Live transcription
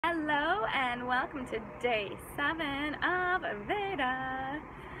Hello and welcome to day 7 of VEDA,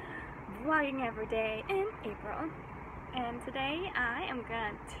 vlogging every day in April. And today I am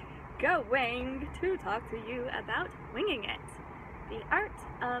going to talk to you about winging it, the art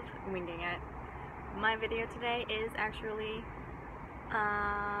of winging it. My video today is actually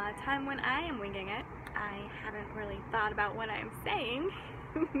a time when I am winging it. I haven't really thought about what I'm saying,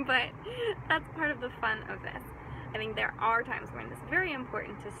 but that's part of the fun of this. I think there are times when it's very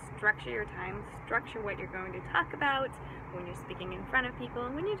important to structure your time, structure what you're going to talk about when you're speaking in front of people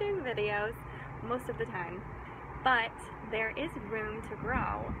and when you're doing videos, most of the time. But there is room to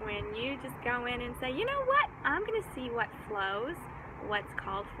grow when you just go in and say, you know what, I'm going to see what flows, what's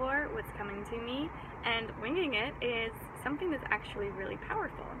called for, what's coming to me, and winging it is something that's actually really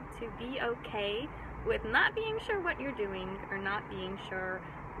powerful. To be okay with not being sure what you're doing or not being sure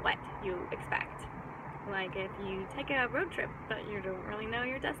what you expect. Like if you take a road trip but you don't really know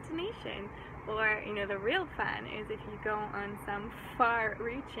your destination, or the real fun is if you go on some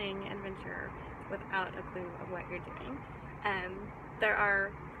far-reaching adventure without a clue of what you're doing. There are,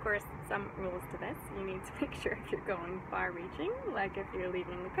 of course, some rules to this. You need to make sure if you're going far-reaching, like if you're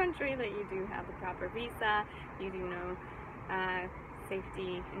leaving the country, that you do have the proper visa, you do know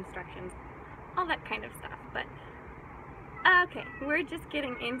safety instructions, all that kind of stuff. But okay, we're just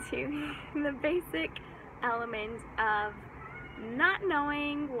getting into the basic element of not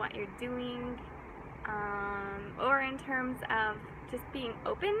knowing what you're doing, or in terms of just being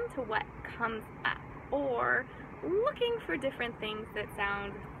open to what comes up, or looking for different things that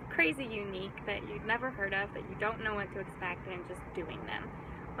sound crazy unique that you've never heard of, that you don't know what to expect, and just doing them.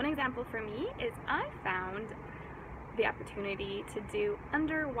 One example for me is I found the opportunity to do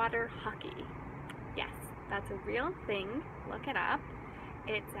underwater hockey. Yes, that's a real thing. Look it up.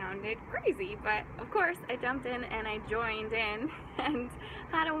 It sounded crazy, but of course I jumped in and I joined in and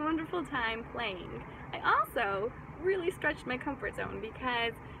had a wonderful time playing. I also really stretched my comfort zone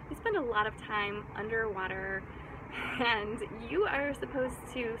because you spend a lot of time underwater and you are supposed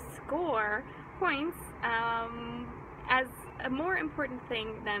to score points as a more important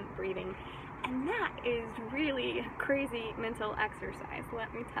thing than breathing. And that is really a crazy mental exercise,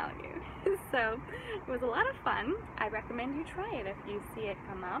 let me tell you. So it was a lot of fun. I recommend you try it if you see it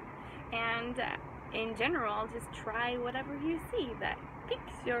come up. And in general, just try whatever you see that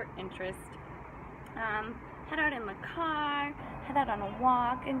piques your interest. Head out in the car, head out on a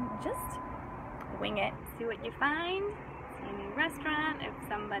walk, and just wing it. See what you find. See a new restaurant. If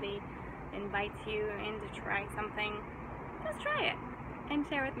somebody invites you in to try something, just try it. And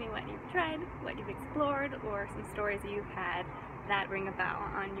share with me what you've tried, what you've explored, or some stories you've had that ring a bell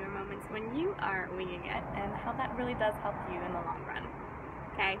on your moments when you are winging it, and how that really does help you in the long run.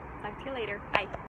 Okay, talk to you later. Bye.